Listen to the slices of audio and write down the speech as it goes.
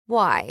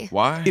Why?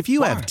 Why? If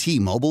you have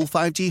T-Mobile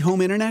 5G home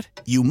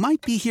internet, you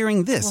might be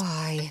hearing this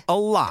Why? a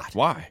lot.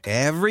 Why?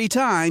 Every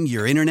time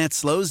your internet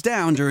slows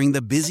down during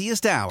the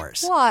busiest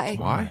hours. Why?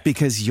 Why?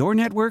 Because your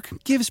network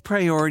gives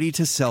priority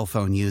to cell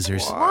phone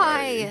users.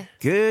 Why?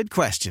 Good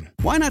question.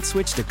 Why not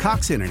switch to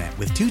Cox Internet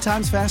with 2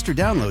 times faster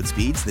download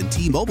speeds than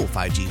T-Mobile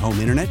 5G home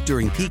internet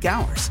during peak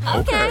hours?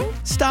 Okay.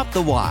 Stop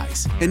the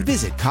whys and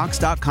visit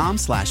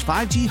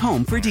cox.com/5G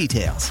home for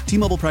details.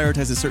 T-Mobile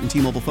prioritizes certain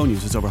T-Mobile phone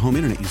users over home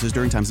internet users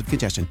during times of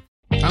congestion.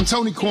 I'm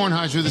Tony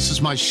Kornheiser. This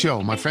is my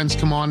show. My friends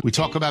come on. We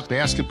talk about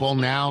basketball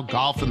now,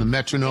 golf, and the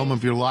metronome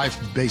of your life,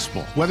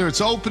 baseball. Whether it's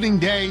opening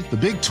day, the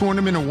big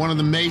tournament, or one of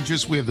the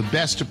majors, we have the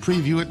best to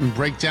preview it and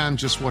break down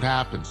just what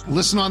happens.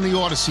 Listen on the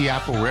Odyssey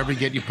app or wherever you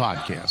get your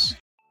podcasts.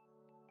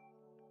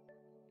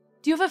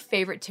 Do you have a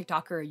favorite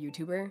TikToker or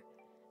YouTuber?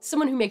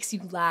 Someone who makes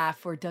you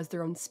laugh or does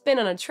their own spin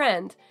on a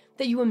trend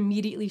that you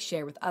immediately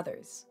share with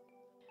others?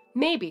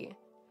 Maybe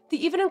they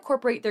even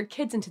incorporate their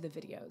kids into the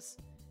videos,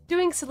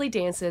 doing silly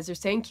dances or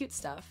saying cute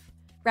stuff,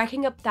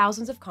 racking up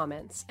thousands of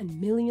comments and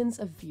millions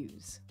of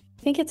views.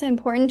 I think it's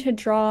important to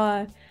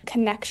draw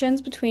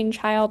connections between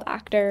child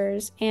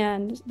actors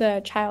and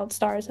the child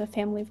stars of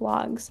family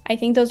vlogs. I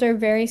think those are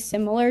very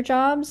similar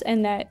jobs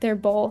and that they're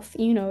both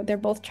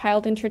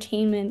child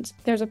entertainment.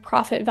 There's a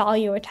profit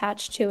value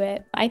attached to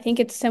it. I think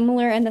it's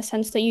similar in the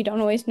sense that you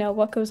don't always know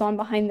what goes on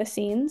behind the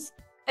scenes.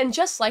 And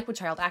just like with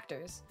child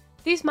actors,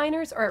 these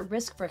minors are at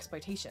risk for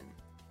exploitation.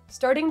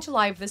 Starting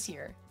July of this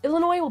year,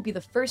 Illinois will be the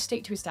first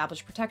state to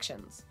establish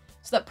protections,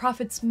 so that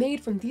profits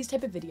made from these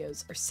type of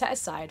videos are set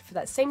aside for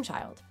that same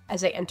child as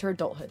they enter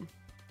adulthood.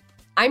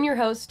 I'm your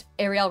host,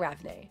 Ariel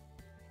Ravne,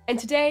 and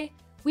today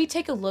we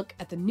take a look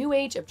at the new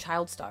age of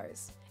child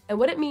stars and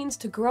what it means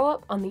to grow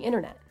up on the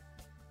internet.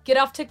 Get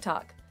off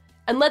TikTok,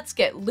 and let's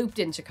get looped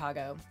in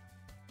Chicago.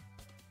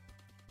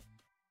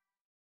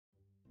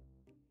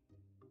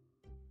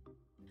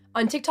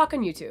 On TikTok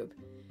and YouTube,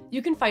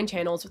 you can find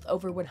channels with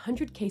over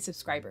 100K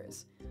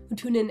subscribers who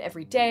tune in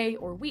every day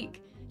or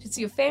week to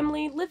see a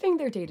family living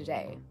their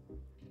day-to-day.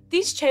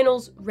 These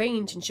channels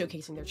range in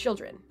showcasing their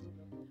children,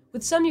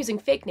 with some using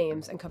fake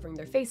names and covering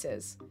their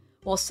faces,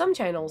 while some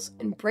channels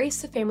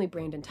embrace the family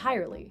brand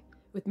entirely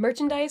with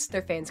merchandise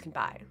their fans can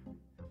buy.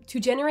 To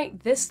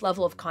generate this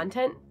level of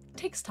content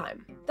takes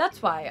time.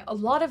 That's why a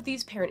lot of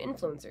these parent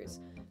influencers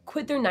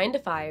quit their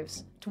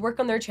 9-to-5s to work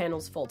on their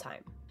channels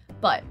full-time.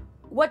 But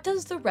what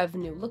does the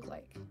revenue look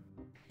like?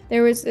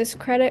 There was this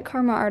Credit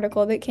Karma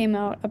article that came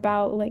out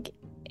about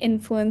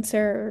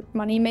influencer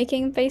money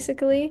making,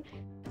 basically.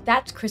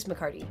 That's Chris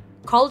McCarty,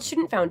 college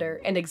student founder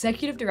and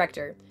executive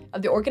director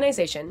of the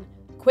organization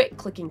Quit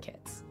Clicking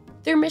Kids.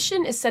 Their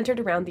mission is centered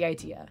around the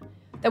idea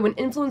that when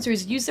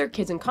influencers use their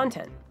kids in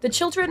content, the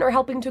children are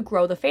helping to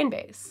grow the fan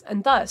base,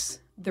 and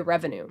thus, the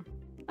revenue.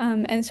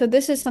 And so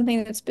this is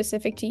something that's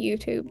specific to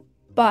YouTube.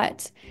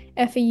 But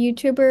if a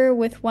YouTuber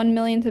with 1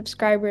 million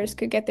subscribers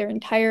could get their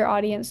entire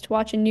audience to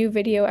watch a new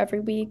video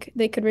every week,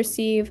 they could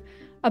receive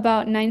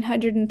about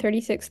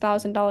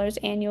 $936,000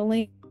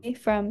 annually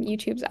from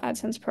YouTube's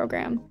AdSense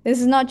program. This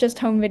is not just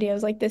home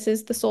videos, this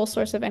is the sole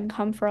source of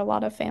income for a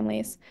lot of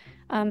families.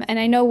 And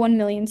I know 1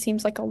 million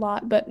seems like a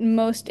lot, but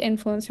most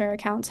influencer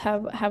accounts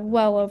have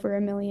well over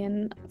 1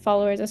 million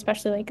followers,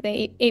 especially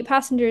the 8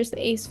 Passengers,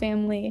 the Ace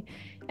family.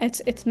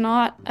 It's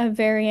not a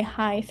very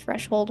high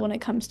threshold when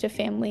it comes to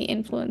family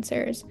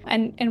influencers.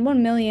 And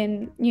 1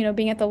 million,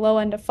 being at the low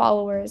end of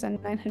followers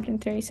and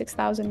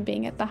 936,000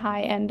 being at the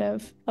high end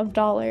of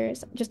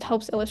dollars just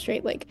helps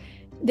illustrate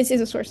this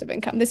is a source of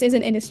income. This is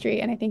an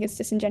industry, and I think it's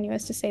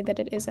disingenuous to say that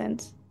it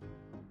isn't.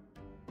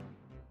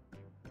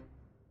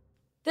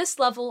 This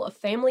level of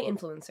family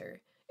influencer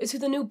is who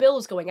the new bill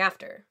is going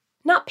after,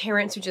 not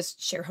parents who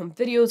just share home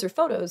videos or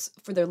photos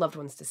for their loved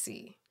ones to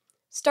see.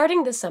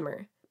 Starting this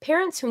summer,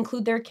 parents who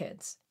include their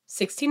kids,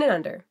 16 and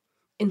under,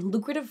 in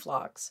lucrative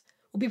vlogs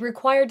will be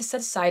required to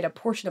set aside a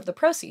portion of the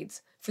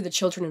proceeds for the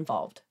children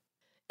involved.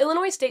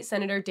 Illinois State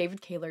Senator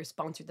David Kaler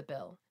sponsored the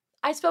bill.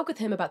 I spoke with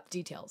him about the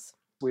details.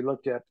 We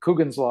looked at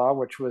Coogan's Law,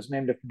 which was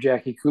named after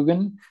Jackie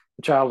Coogan,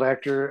 the child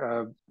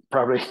actor,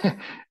 probably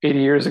 80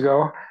 years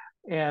ago.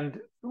 And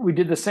we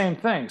did the same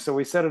thing. So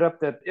we set it up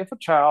that if a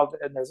child,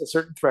 and there's a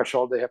certain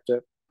threshold, they have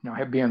to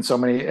be in so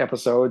many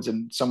episodes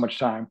and so much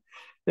time,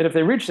 that if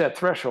they reach that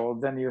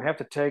threshold, then you have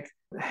to take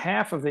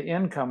half of the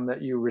income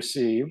that you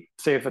receive.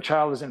 Say if a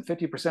child is in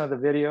 50% of the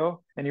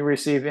video and you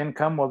receive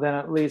income, well, then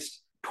at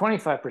least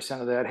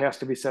 25% of that has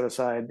to be set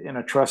aside in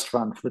a trust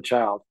fund for the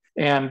child.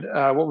 And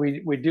what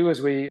we do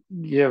is we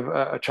give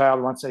a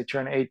child, once they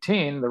turn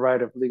 18, the right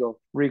of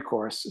legal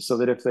recourse, so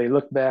that if they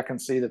look back and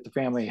see that the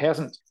family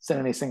hasn't set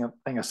anything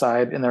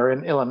aside and they're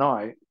in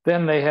Illinois,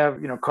 then they have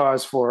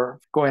cause for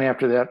going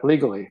after that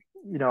legally.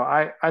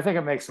 I think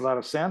it makes a lot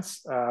of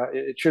sense.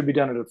 It should be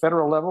done at a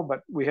federal level, but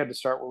we had to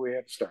start where we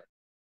had to start.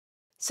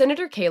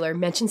 Senator Kaler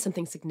mentioned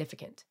something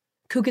significant: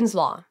 Coogan's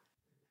Law.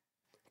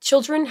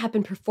 Children have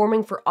been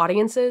performing for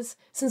audiences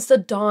since the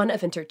dawn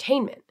of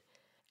entertainment,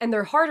 and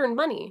their hard-earned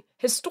money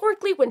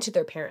historically went to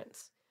their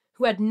parents,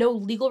 who had no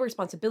legal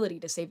responsibility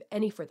to save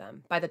any for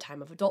them by the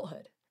time of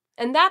adulthood.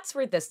 And that's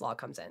where this law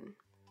comes in.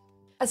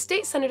 As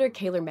State Senator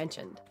Kaler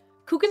mentioned,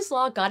 Coogan's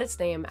Law got its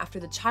name after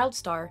the child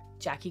star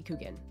Jackie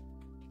Coogan.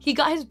 He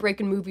got his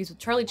break in movies with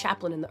Charlie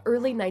Chaplin in the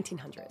early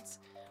 1900s,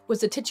 was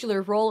the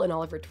titular role in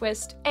Oliver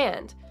Twist,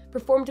 and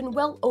performed in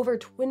well over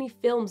 20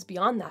 films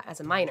beyond that as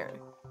a minor.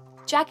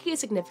 Jackie is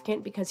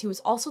significant because he was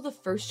also the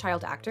first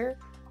child actor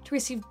to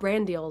receive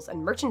brand deals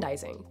and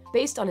merchandising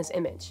based on his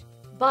image.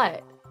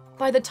 But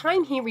by the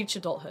time he reached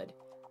adulthood,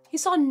 he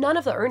saw none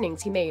of the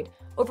earnings he made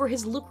over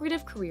his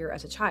lucrative career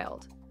as a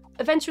child.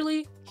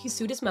 Eventually, he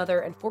sued his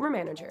mother and former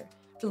manager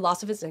for the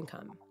loss of his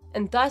income,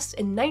 and thus,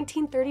 in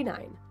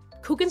 1939,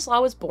 Coogan's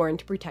Law was born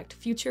to protect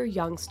future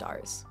young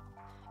stars.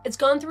 It's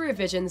gone through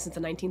revisions since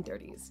the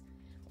 1930s,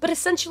 but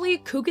essentially,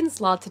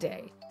 Coogan's Law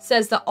today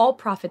says that all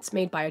profits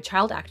made by a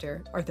child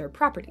actor are their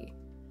property.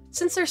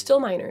 Since they're still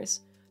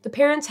minors, the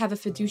parents have a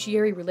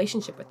fiduciary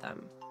relationship with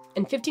them,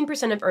 and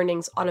 15% of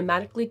earnings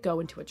automatically go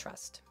into a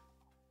trust.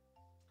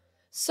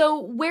 So,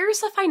 where's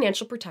the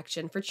financial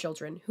protection for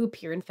children who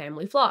appear in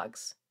family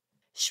vlogs?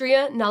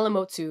 Shreya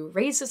Nalamotsu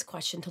raised this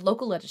question to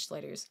local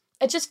legislators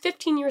at just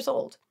 15 years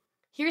old.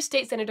 Here's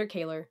State Senator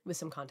Kaler with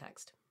some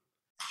context.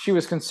 She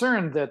was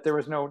concerned that there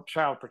was no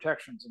child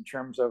protections in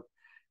terms of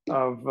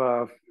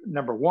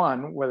number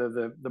one, whether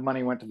the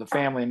money went to the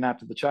family and not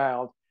to the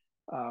child,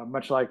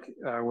 much like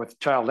with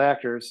child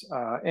actors,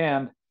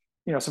 and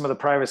some of the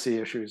privacy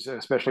issues,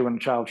 especially when a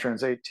child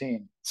turns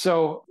 18.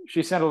 So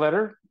she sent a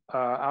letter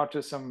out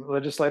to some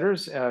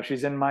legislators.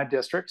 She's in my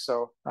district,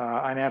 so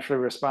I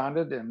naturally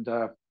responded, and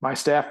my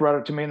staff brought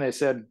it to me, and they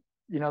said,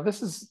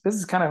 this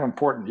is kind of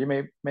important. You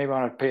may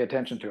want to pay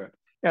attention to it.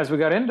 As we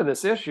got into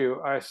this issue,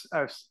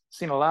 I've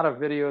seen a lot of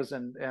videos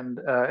and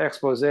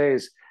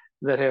exposés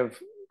that have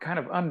kind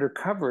of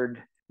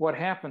uncovered what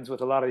happens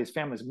with a lot of these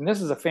families. I mean,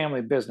 this is a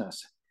family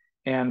business.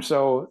 And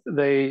so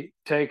they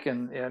take,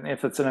 and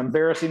if it's an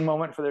embarrassing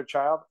moment for their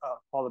child,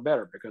 all the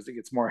better, because it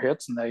gets more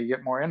hits and they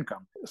get more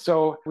income.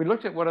 So we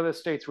looked at what other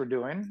states were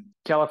doing.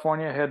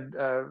 California had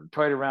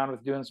toyed around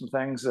with doing some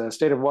things. The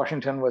state of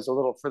Washington was a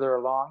little further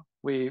along.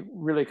 We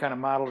really kind of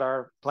modeled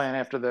our plan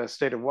after the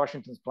state of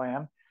Washington's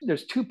plan.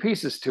 There's two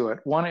pieces to it.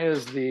 One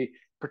is the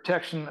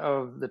protection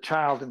of the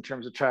child in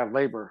terms of child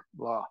labor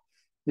law.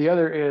 The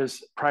other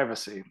is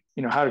privacy.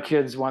 How do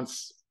kids,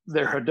 once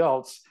they're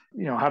adults,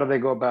 how do they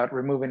go about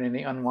removing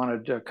any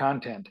unwanted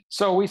content?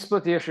 So we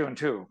split the issue in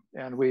two,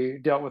 and we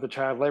dealt with the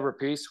child labor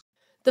piece.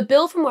 The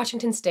bill from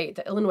Washington State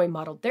that Illinois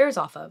modeled theirs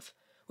off of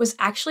was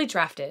actually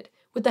drafted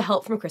with the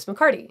help from Chris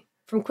McCarty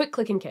from Quick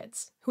Clicking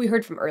Kids, who we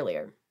heard from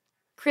earlier.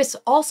 Chris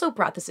also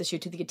brought this issue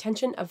to the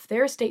attention of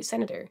their state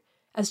senator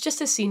as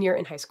just a senior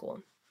in high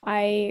school.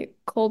 I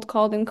cold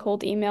called and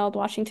cold emailed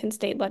Washington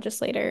state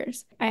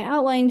legislators. I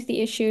outlined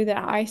the issue that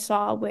I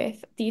saw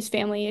with these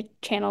family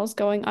channels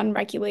going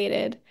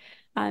unregulated,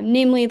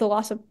 namely the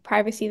loss of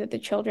privacy that the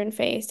children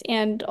face,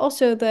 and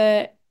also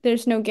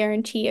there's no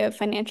guarantee of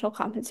financial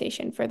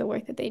compensation for the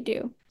work that they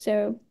do.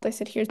 So I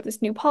said, here's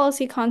this new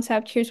policy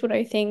concept. Here's what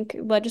I think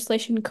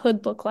legislation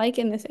could look like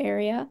in this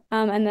area.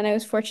 And then I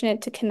was fortunate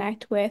to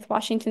connect with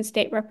Washington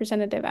State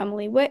Representative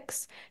Emily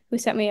Wicks, who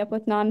set me up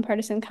with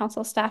nonpartisan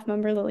council staff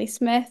member Lily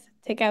Smith.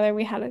 Together,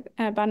 we had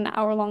about an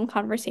hour-long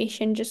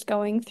conversation just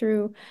going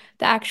through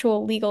the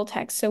actual legal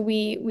text. So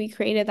we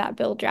created that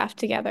bill draft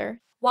together.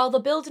 While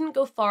the bill didn't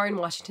go far in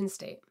Washington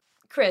State,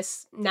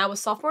 Chris, now a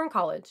sophomore in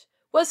college,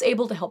 was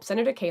able to help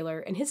Senator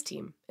Kaler and his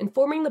team in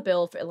forming the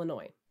bill for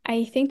Illinois.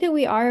 I think that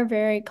we are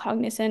very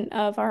cognizant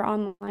of our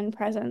online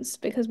presence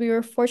because we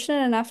were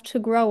fortunate enough to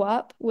grow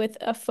up with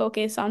a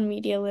focus on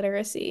media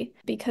literacy.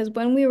 Because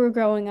when we were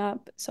growing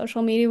up,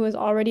 social media was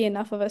already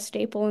enough of a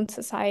staple in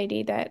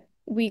society that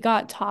we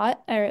got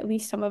taught, or at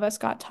least some of us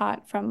got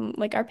taught from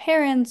our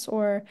parents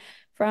or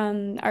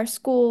from our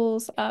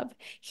schools of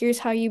here's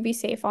how you be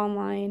safe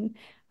online.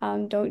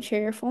 Don't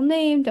share your full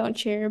name, don't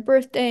share your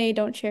birthday,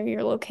 don't share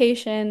your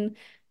location,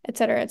 et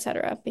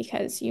cetera,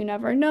 because you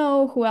never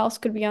know who else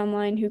could be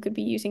online, who could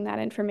be using that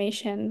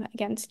information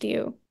against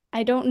you.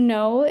 I don't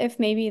know if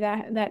maybe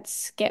that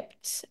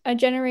skipped a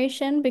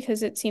generation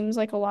because it seems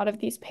like a lot of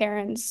these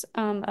parents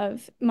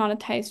of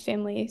monetized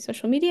family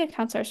social media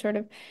accounts are sort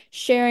of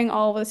sharing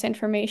all of this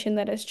information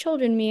that as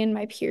children, me and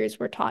my peers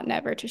were taught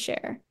never to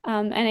share.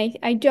 And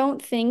I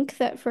don't think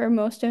that for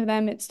most of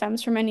them it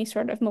stems from any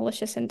sort of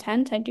malicious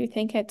intent. I do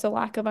think it's a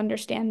lack of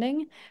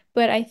understanding,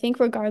 but I think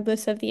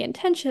regardless of the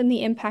intention,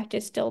 the impact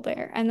is still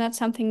there. And that's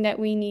something that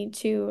we need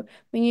to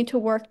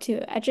work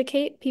to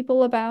educate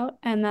people about.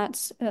 And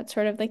that's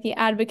sort of the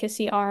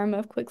advocacy arm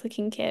of Quick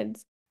Clicking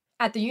Kids.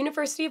 At the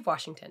University of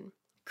Washington,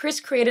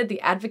 Chris created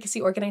the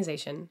advocacy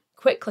organization,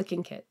 Quick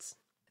Clicking Kids.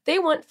 They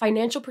want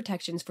financial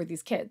protections for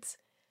these kids,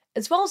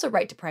 as well as a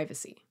right to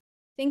privacy.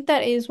 I think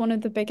that is one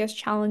of the biggest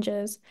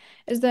challenges,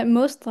 is that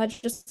most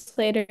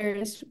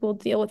legislators will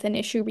deal with an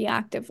issue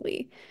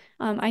reactively.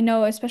 I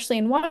know, especially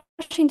in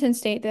Washington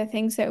State, the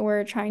things that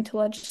we're trying to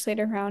legislate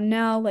around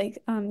now, like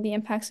the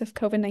impacts of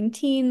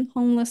COVID-19,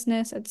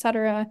 homelessness,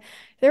 etc.,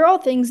 they're all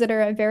things that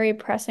are a very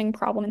pressing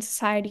problem in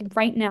society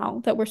right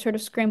now that we're sort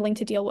of scrambling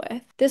to deal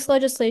with. This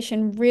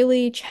legislation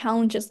really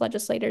challenges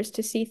legislators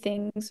to see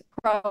things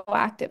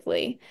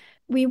proactively.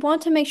 We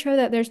want to make sure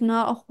that there's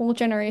not a whole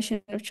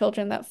generation of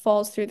children that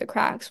falls through the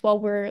cracks while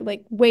we're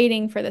like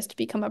waiting for this to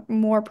become a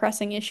more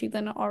pressing issue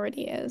than it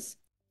already is.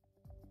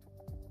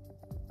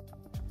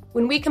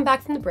 When we come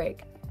back from the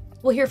break,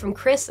 we'll hear from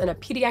Chris and a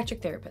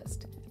pediatric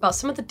therapist about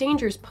some of the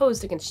dangers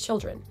posed against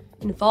children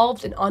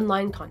involved in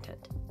online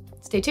content.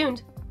 Stay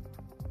tuned.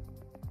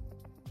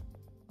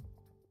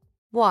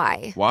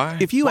 Why? Why?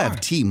 If you have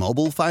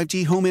T-Mobile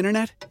 5G home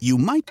internet, you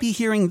might be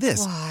hearing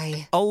this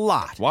Why? a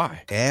lot.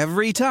 Why?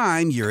 Every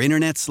time your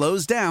internet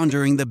slows down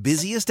during the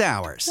busiest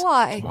hours.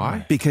 Why?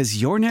 Why?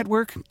 Because your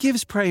network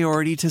gives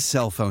priority to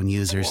cell phone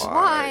users.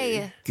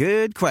 Why?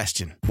 Good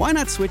question. Why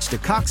not switch to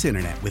Cox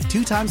Internet with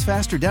 2 times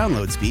faster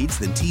download speeds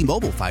than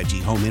T-Mobile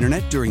 5G home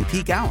internet during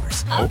peak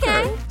hours?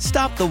 Okay.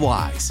 Stop the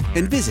whys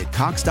and visit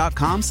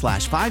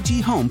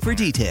cox.com/5G home for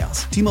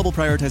details. T-Mobile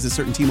prioritizes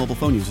certain T-Mobile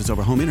phone users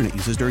over home internet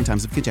users during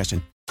times of congestion.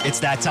 It's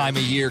that time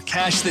of year.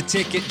 Cash the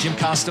Ticket. Jim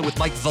Costa with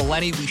Mike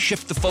Valeni. We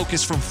shift the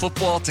focus from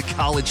football to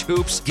college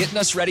hoops, getting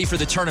us ready for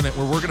the tournament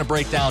where we're going to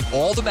break down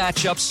all the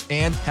matchups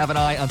and have an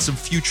eye on some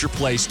future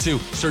plays, too.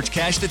 Search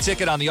Cash the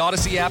Ticket on the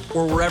Odyssey app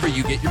or wherever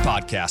you get your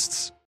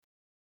podcasts.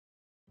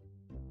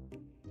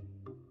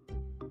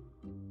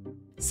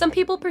 Some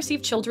people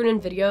perceive children in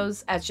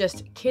videos as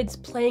just kids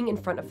playing in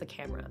front of the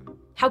camera.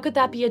 How could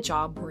that be a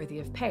job worthy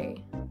of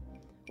pay?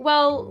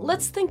 Well,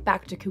 let's think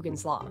back to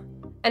Coogan's Law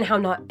and how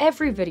not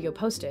every video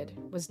posted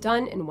was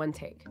done in one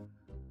take.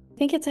 I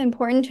think it's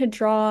important to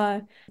draw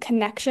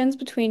connections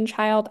between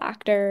child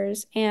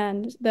actors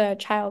and the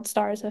child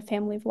stars of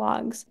family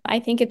vlogs. I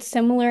think it's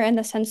similar in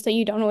the sense that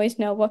you don't always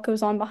know what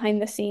goes on behind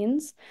the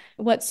scenes.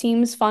 What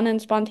seems fun and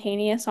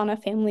spontaneous on a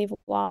family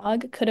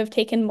vlog could have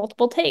taken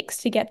multiple takes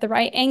to get the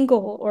right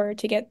angle or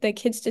to get the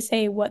kids to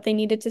say what they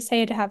needed to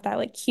say to have that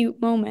like cute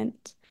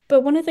moment.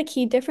 But one of the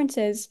key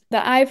differences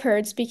that I've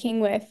heard speaking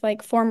with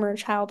like former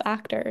child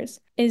actors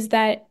is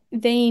that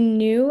they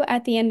knew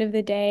at the end of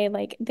the day,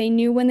 like they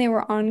knew when they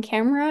were on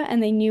camera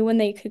and they knew when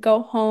they could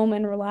go home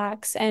and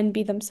relax and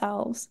be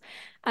themselves.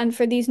 And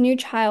for these new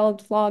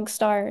child vlog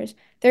stars,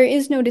 there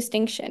is no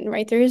distinction,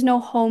 right? There is no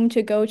home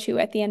to go to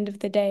at the end of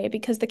the day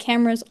because the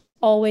camera's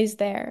always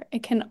there.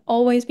 It can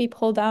always be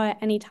pulled out at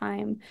any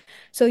time.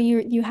 So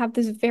you have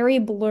this very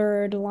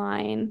blurred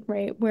line,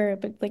 right? Where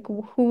like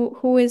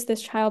who is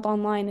this child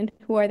online and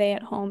who are they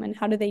at home and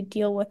how do they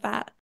deal with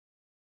that?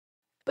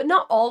 But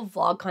not all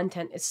vlog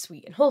content is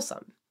sweet and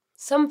wholesome.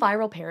 Some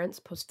viral parents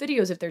post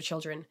videos of their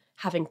children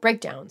having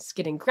breakdowns,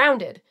 getting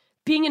grounded,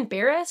 being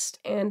embarrassed,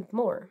 and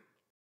more.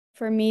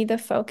 For me, the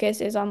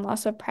focus is on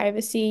loss of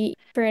privacy.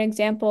 For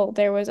example,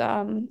 there was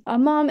a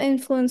mom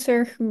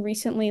influencer who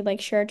recently like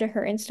shared to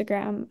her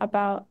Instagram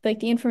about like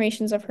the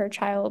informations of her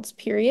child's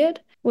period,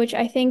 which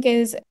I think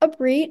is a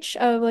breach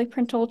of like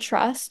parental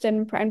trust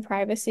and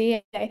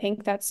privacy. I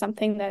think that's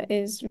something that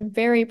is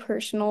very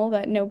personal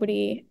that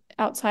nobody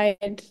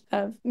outside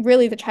of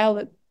really the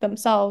child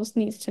themselves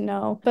needs to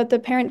know. But the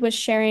parent was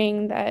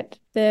sharing that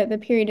the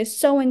period is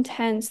so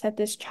intense that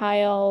this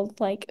child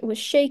like was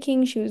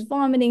shaking, she was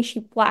vomiting, she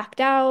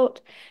blacked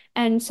out.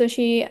 And so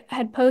she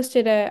had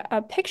posted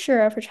a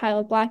picture of her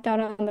child blacked out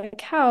on the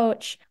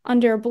couch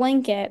under a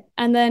blanket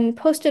and then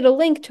posted a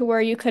link to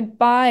where you could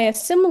buy a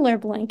similar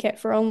blanket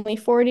for only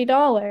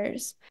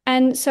 $40.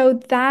 And so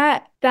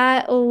that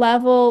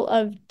level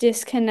of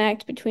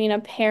disconnect between a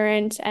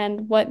parent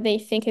and what they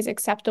think is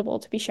acceptable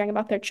to be sharing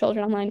about their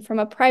children online from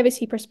a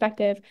privacy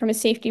perspective, from a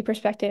safety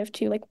perspective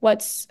to like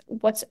what's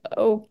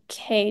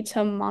okay to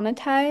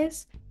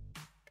monetize.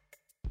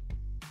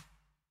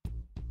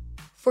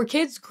 For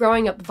kids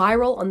growing up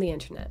viral on the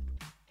internet,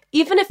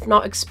 even if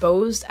not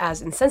exposed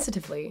as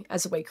insensitively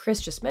as the way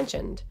Chris just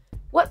mentioned,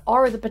 what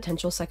are the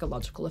potential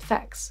psychological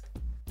effects?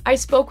 I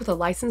spoke with a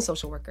licensed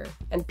social worker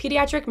and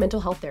pediatric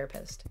mental health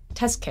therapist,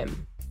 Tess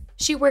Kim.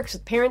 She works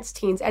with parents,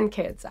 teens, and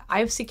kids at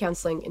IFC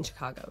Counseling in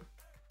Chicago.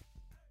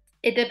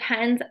 It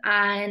depends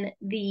on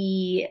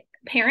the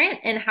parent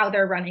and how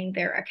they're running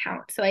their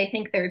account. So I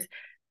think there's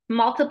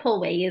multiple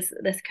ways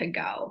this could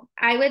go.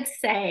 I would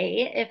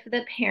say if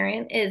the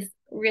parent is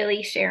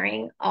really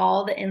sharing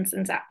all the ins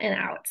and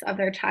outs of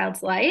their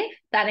child's life,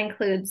 that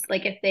includes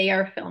like if they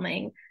are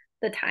filming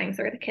the times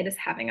where the kid is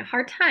having a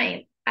hard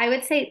time, I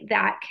would say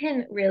that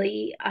can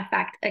really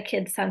affect a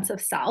kid's sense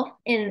of self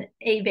in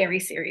a very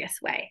serious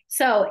way.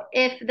 So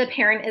if the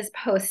parent is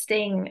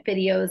posting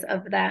videos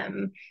of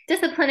them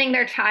disciplining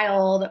their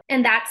child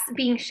and that's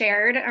being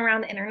shared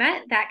around the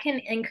internet, that can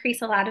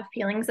increase a lot of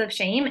feelings of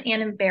shame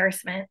and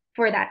embarrassment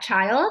for that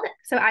child.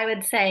 So I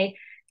would say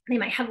they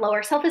might have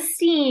lower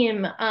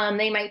self-esteem.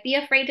 They might be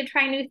afraid to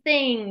try new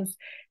things.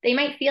 They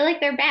might feel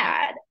like they're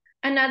bad.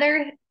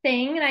 Another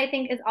thing that I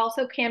think is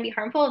also can be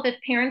harmful if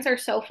parents are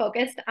so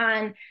focused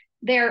on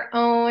their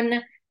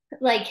own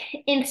like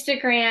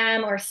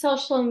Instagram or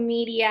social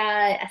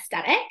media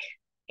aesthetic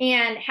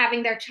and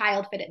having their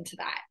child fit into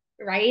that,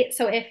 right?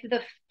 So if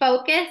the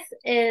focus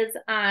is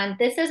on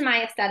this is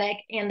my aesthetic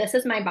and this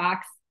is my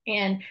box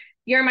and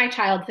you're my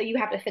child, so you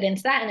have to fit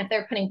into that. And if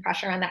they're putting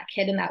pressure on that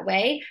kid in that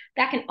way,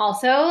 that can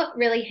also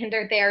really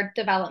hinder their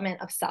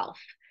development of self.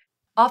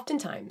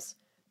 Oftentimes,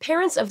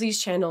 parents of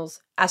these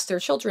channels ask their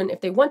children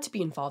if they want to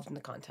be involved in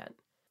the content.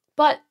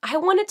 But I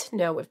wanted to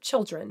know if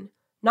children,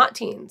 not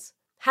teens,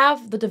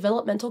 have the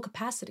developmental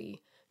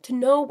capacity to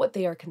know what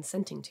they are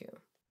consenting to.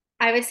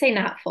 I would say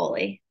not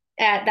fully.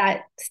 At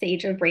that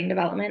stage of brain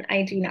development,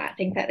 I do not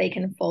think that they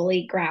can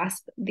fully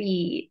grasp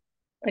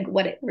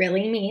what it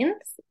really means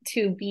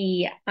to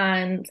be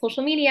on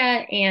social media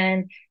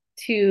and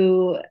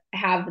to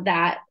have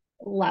that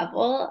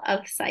level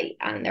of sight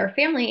on their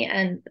family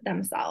and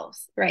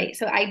themselves, right?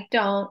 So I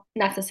don't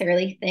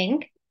necessarily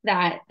think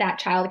that that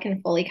child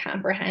can fully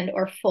comprehend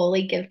or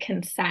fully give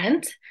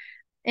consent.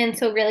 And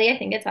so really, I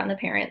think it's on the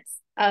parents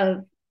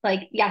of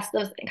yes,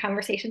 those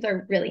conversations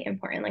are really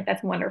important.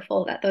 That's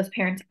wonderful that those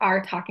parents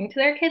are talking to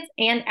their kids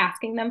and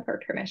asking them for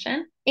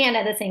permission. And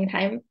at the same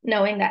time,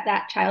 knowing that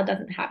that child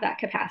doesn't have that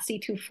capacity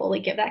to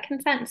fully give that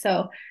consent.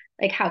 So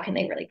how can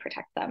they really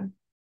protect them?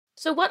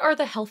 So what are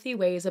the healthy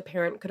ways a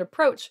parent could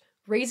approach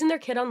raising their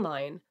kid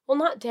online while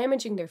not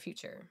damaging their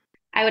future?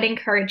 I would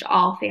encourage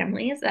all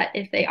families that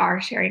if they are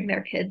sharing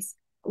their kids'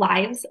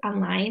 lives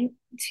online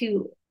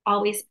to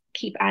always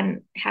keep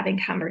on having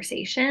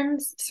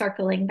conversations,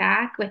 circling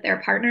back with their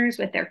partners,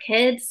 with their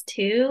kids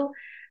too,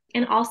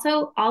 and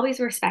also always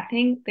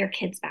respecting their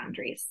kids'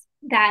 boundaries.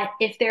 That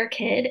if their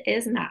kid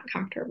is not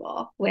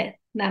comfortable with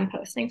them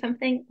posting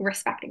something,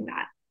 respecting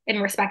that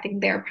and respecting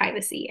their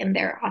privacy and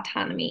their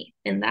autonomy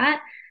in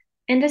that.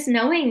 And just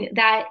knowing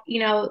that,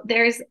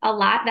 there's a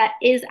lot that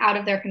is out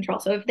of their control.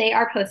 So if they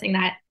are posting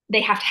that,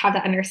 they have to have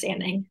the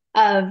understanding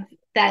of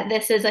that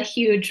this is a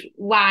huge,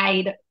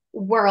 wide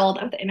world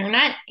of the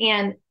internet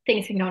and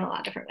things can go in a lot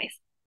of different ways.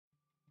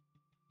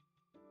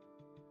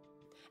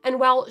 And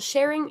while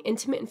sharing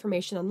intimate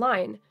information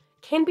online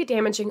can be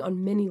damaging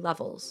on many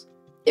levels,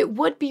 it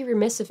would be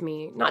remiss of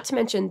me not to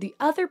mention the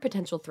other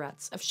potential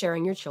threats of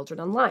sharing your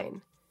children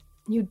online.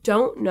 You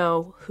don't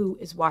know who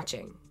is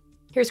watching.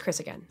 Here's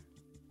Chris again.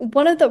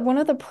 One of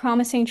the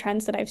promising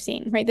trends that I've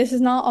seen, right? This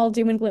is not all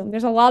doom and gloom.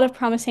 There's a lot of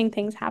promising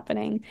things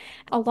happening.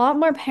 A lot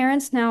more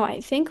parents now,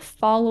 I think,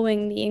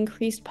 following the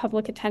increased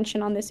public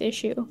attention on this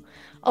issue.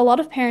 A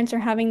lot of parents are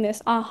having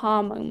this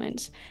aha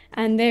moment,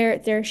 and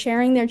they're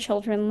sharing their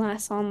children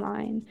less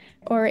online.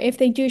 Or if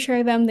they do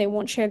share them, they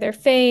won't share their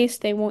face,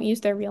 they won't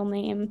use their real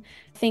name,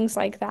 things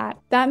like that.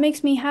 That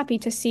makes me happy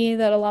to see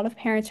that a lot of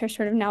parents are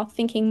sort of now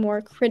thinking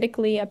more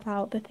critically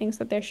about the things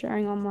that they're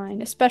sharing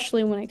online,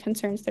 especially when it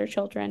concerns their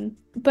children.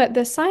 But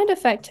the side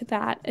effect to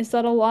that is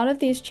that a lot of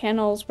these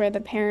channels where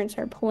the parents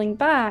are pulling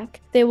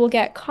back, they will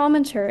get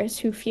commenters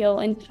who feel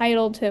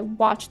entitled to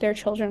watch their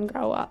children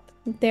grow up.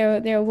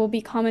 There will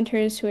be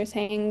commenters who are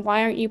saying,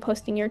 why aren't you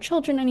posting your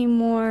children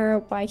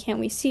anymore? Why can't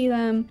we see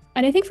them?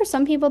 And I think for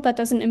some people that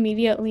doesn't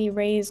immediately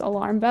raise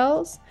alarm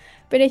bells.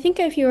 But I think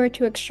if you were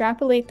to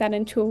extrapolate that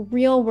into a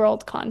real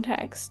world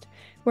context,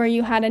 where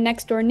you had a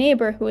next door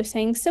neighbor who was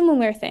saying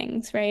similar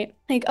things, right?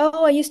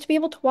 Oh, I used to be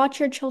able to watch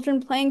your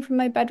children playing from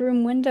my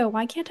bedroom window.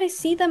 Why can't I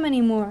see them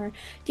anymore?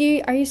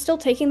 Are you still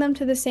taking them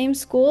to the same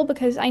school?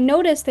 Because I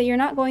noticed that you're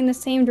not going the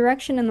same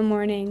direction in the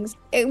mornings.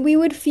 We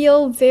would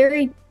feel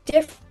very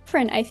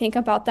different, I think,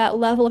 about that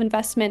level of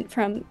investment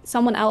from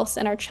someone else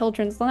in our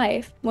children's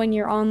life when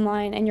you're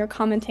online and you're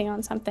commenting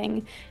on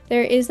something.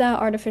 There is that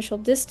artificial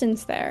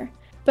distance there.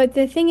 But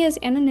the thing is,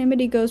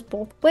 anonymity goes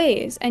both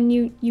ways, and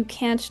you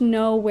can't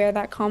know where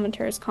that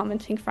commenter is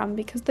commenting from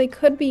because they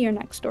could be your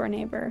next door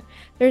neighbor.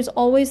 There's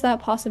always that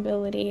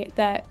possibility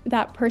that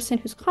that person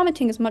who's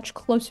commenting is much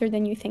closer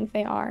than you think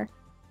they are.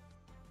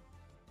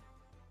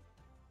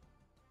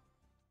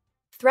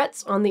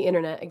 Threats on the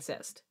internet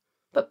exist,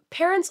 but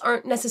parents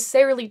aren't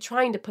necessarily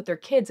trying to put their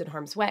kids in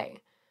harm's way.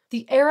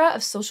 The era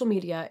of social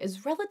media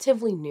is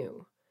relatively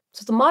new,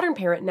 so the modern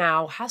parent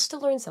now has to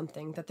learn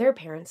something that their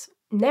parents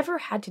never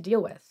had to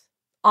deal with: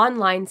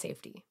 online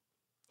safety.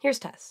 Here's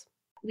Tess.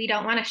 We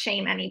don't want to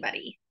shame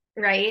anybody,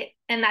 right?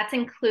 And that's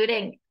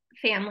including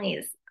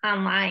families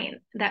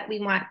online, that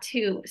we want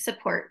to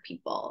support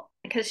people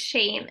because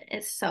shame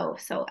is so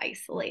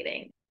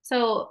isolating.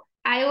 So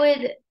I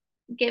would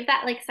give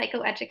that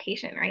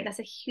psychoeducation, right? That's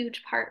a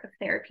huge part of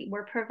therapy.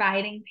 We're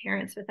providing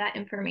parents with that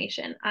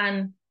information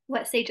on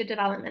what stage of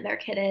development their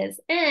kid is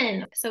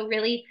in. So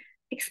really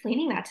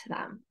explaining that to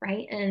them,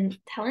 right? And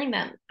telling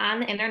them on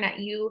the internet,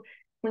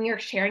 when you're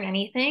sharing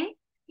anything,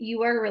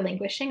 you are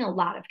relinquishing a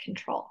lot of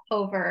control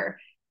over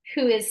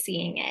who is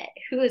seeing it,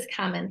 who is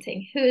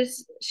commenting,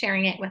 who's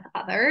sharing it with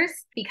others,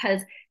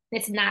 because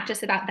it's not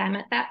just about them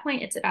at that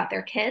point, it's about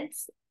their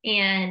kids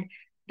and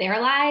their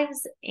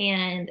lives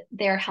and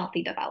their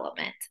healthy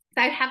development.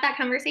 So I'd have that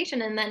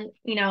conversation and then,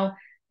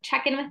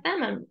 check in with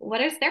them on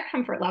what is their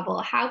comfort level,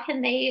 how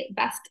can they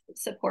best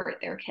support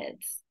their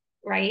kids,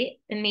 right?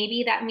 And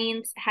maybe that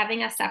means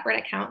having a separate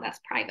account that's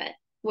private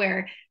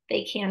where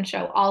they can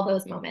show all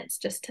those moments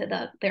just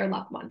to their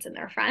loved ones and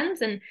their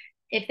friends. And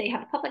if they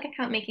have a public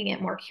account, making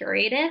it more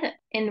curated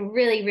and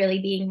really, really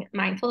being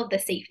mindful of the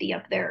safety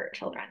of their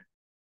children.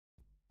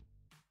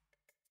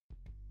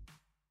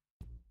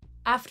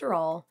 After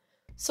all,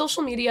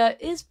 social media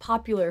is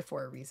popular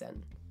for a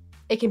reason.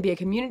 It can be a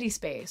community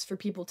space for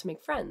people to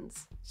make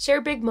friends,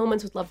 share big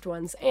moments with loved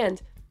ones,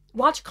 and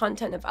watch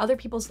content of other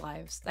people's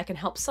lives that can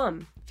help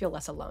some feel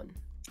less alone.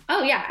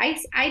 Oh yeah,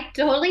 I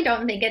totally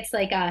don't think it's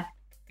like a,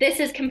 this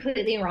is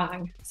completely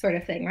wrong sort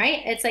of thing,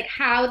 right? It's like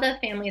how the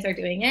families are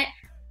doing it.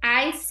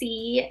 I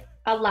see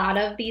a lot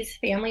of these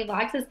family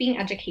vlogs as being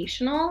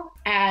educational,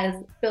 as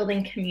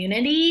building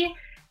community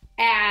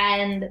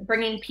and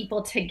bringing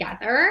people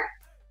together,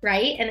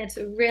 right? And it's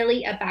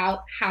really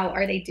about how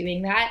are they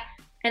doing that.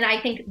 And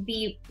I think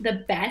the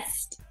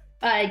best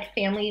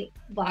family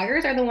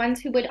vloggers are the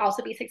ones who would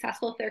also be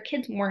successful if their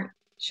kids weren't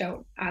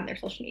shown on their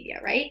social media,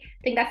 right?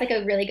 I think that's like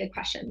a really good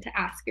question to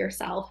ask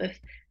yourself if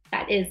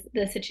that is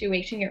the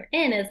situation you're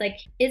in, is like,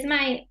 is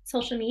my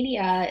social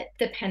media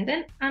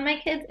dependent on my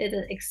kids? Is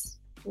it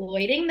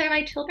exploiting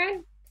my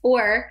children?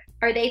 Or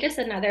are they just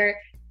another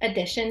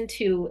addition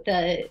to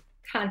the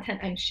content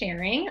I'm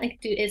sharing? Like,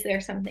 is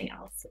there something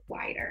else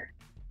wider?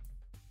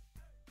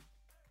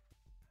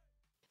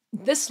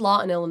 This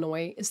law in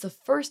Illinois is the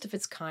first of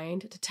its kind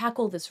to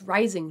tackle this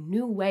rising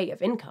new way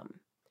of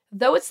income.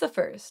 Though it's the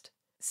first,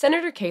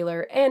 Senator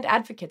Kaler and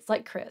advocates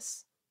like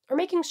Chris are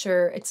making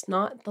sure it's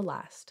not the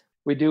last.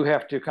 We do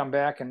have to come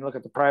back and look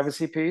at the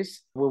privacy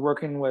piece. We're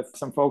working with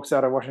some folks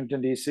out of Washington,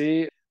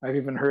 D.C. I've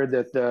even heard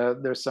that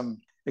there's some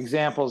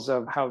examples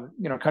of how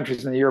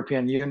countries in the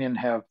European Union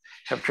have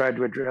tried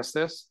to address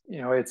this.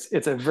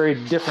 It's a very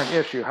different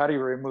issue. How do you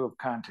remove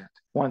content?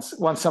 Once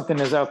something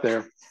is out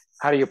there,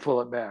 how do you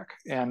pull it back?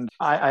 And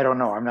I don't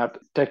know. I'm not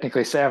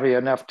technically savvy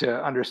enough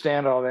to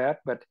understand all that,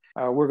 but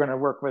we're going to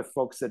work with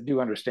folks that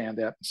do understand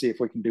that and see if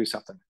we can do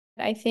something.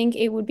 I think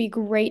it would be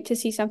great to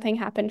see something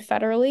happen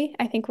federally.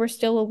 I think we're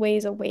still a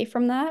ways away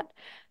from that,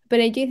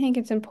 but I do think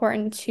it's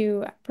important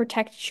to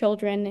protect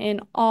children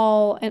in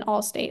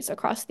all states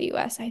across the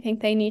U.S. I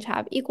think they need to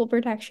have equal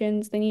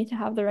protections. They need to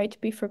have the right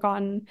to be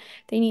forgotten.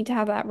 They need to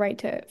have that right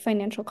to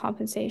financial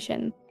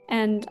compensation.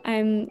 And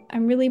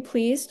I'm really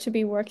pleased to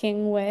be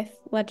working with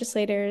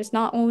legislators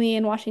not only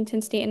in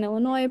Washington State and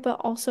Illinois, but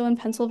also in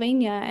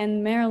Pennsylvania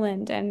and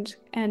Maryland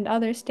and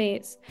other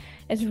states.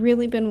 It's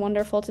really been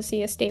wonderful to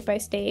see a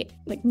state-by-state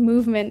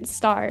movement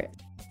start.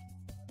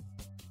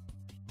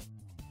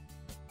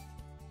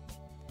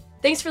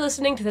 Thanks for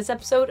listening to this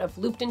episode of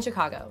Looped in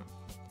Chicago.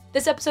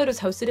 This episode is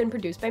hosted and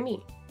produced by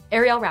me,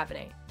 Ariel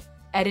Ravenay,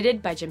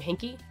 edited by Jim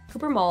Hankey,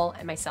 Cooper Mall,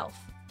 and myself.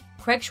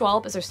 Craig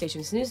Schwalb is our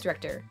station's news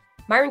director.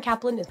 Myron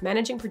Kaplan is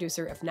managing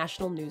producer of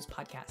National News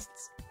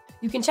Podcasts.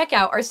 You can check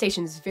out our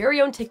station's very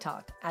own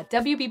TikTok at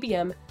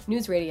WBBM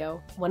News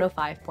Radio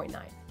 105.9.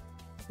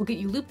 We'll get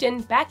you looped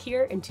in back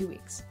here in 2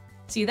 weeks.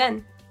 See you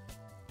then.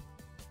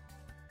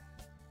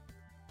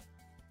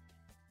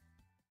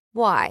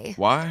 Why?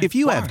 Why? If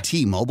you have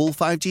T-Mobile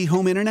 5G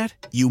home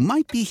internet, you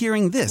might be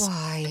hearing this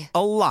Why?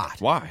 a lot.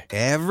 Why?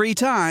 Every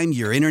time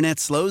your internet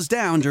slows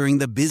down during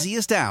the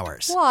busiest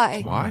hours.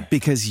 Why? Why?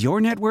 Because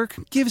your network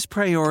gives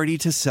priority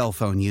to cell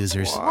phone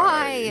users.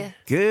 Why?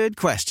 Good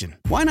question.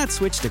 Why not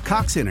switch to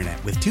Cox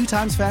Internet with 2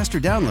 times faster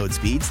download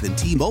speeds than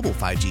T-Mobile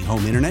 5G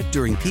home internet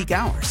during peak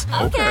hours?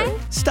 Okay.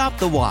 Stop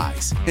the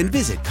whys and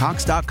visit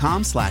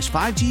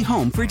cox.com/5G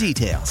home for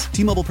details.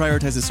 T-Mobile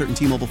prioritizes certain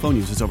T-Mobile phone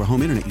users over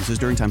home internet users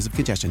during times of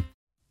congestion.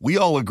 We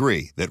all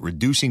agree that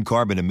reducing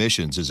carbon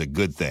emissions is a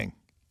good thing.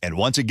 And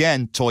once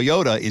again,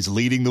 Toyota is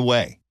leading the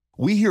way.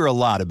 We hear a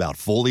lot about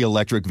fully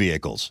electric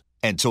vehicles,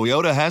 and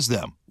Toyota has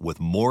them, with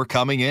more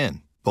coming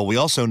in. But we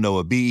also know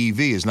a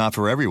BEV is not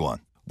for everyone,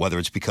 whether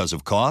it's because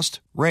of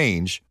cost,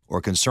 range, or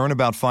concern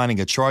about finding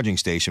a charging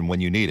station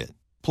when you need it.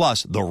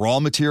 Plus, the raw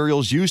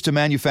materials used to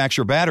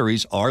manufacture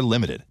batteries are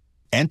limited.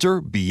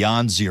 Enter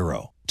Beyond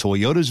Zero,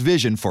 Toyota's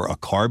vision for a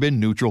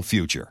carbon-neutral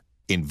future.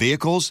 In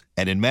vehicles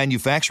and in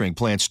manufacturing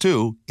plants,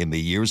 too, in the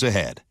years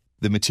ahead.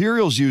 The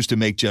materials used to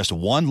make just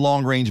one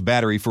long-range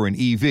battery for an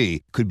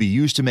EV could be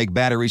used to make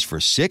batteries for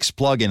 6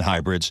 plug-in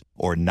hybrids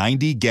or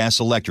 90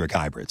 gas-electric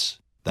hybrids.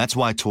 That's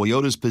why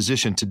Toyota's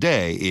position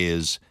today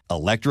is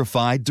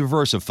electrified,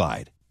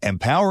 diversified,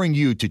 empowering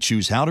you to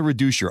choose how to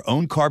reduce your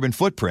own carbon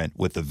footprint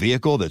with the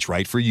vehicle that's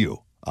right for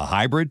you, a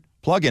hybrid,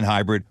 plug-in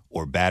hybrid,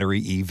 or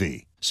battery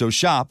EV. So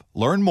shop,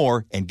 learn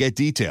more, and get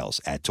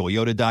details at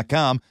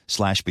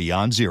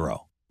toyota.com/beyond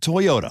zero.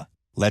 Toyota,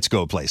 let's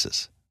go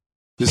places.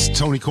 This is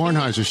Tony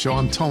Kornheiser's show.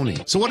 I'm Tony.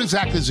 So what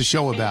exactly is the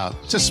show about?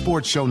 It's a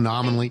sports show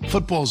nominally.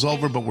 Football's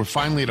over, but we're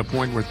finally at a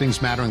point where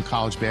things matter in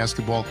college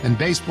basketball, and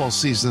baseball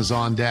season is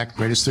on deck.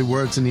 Greatest 3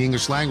 words in the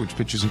English language,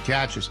 pitchers and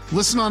catchers.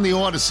 Listen on the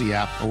Odyssey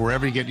app or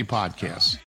wherever you get your podcasts.